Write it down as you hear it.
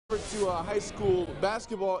To high school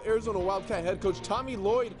basketball, Arizona Wildcat head coach Tommy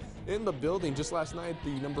Lloyd in the building. Just last night,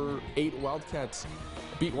 the number 8 Wildcats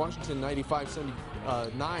beat Washington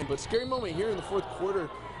 95-79. But scary moment here in the fourth quarter.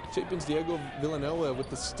 Chapin's Diego Villanella with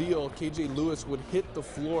the steal. KJ Lewis would hit the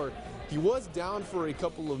floor. He was down for a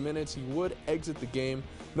couple of minutes. He would exit the game.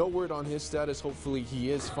 No word on his status. Hopefully he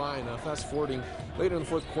is fine. Fast forwarding later in the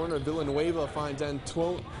fourth quarter, Villanueva finds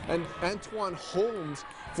Antoine Holmes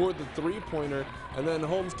for the three-pointer. And then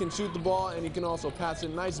Holmes can shoot the ball and he can also pass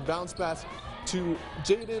it. Nice bounce pass to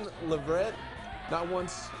Jaden Leverett. Not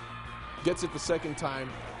once, gets it the second time.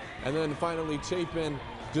 And then finally Chapin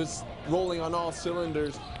just rolling on all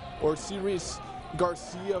cylinders. Or Ceres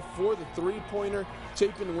Garcia for the three-pointer.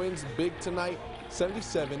 Chapin wins big tonight,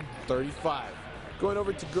 77-35. Going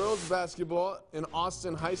over to girls basketball in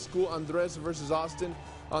Austin High School, Andres versus Austin.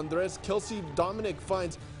 Andres, Kelsey Dominic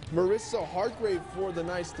finds Marissa Hargrave for the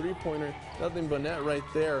nice three-pointer. Nothing but net right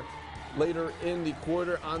there. Later in the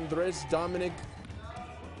quarter, Andres Dominic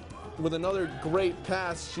with another great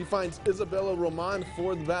pass. She finds Isabella Roman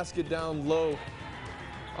for the basket down low.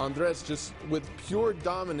 Andres just with pure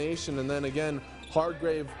domination, and then again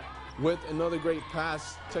Hargrave with another great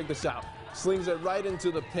pass. Check this out. Slings it right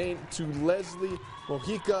into the paint to Leslie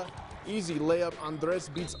Mojica. Easy layup. Andres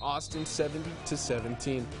beats Austin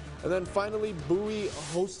 70-17. And then finally Bowie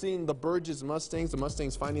hosting the Burgess Mustangs. The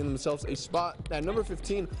Mustangs finding themselves a spot at number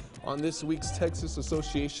 15 on this week's Texas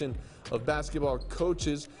Association of Basketball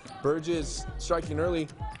Coaches. Burgess striking early.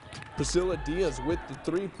 Priscilla Diaz with the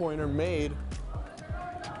three-pointer made.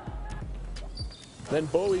 Then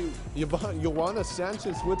Bowie, Joanna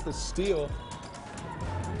Sanchez with the steal.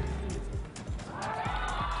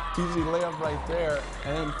 Easy layup right there.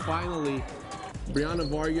 And finally, Brianna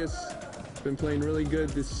Vargas been playing really good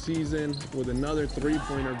this season with another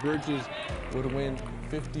three-pointer. Burgess would win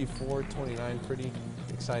 54-29. Pretty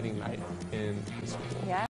exciting night in the school. Yeah.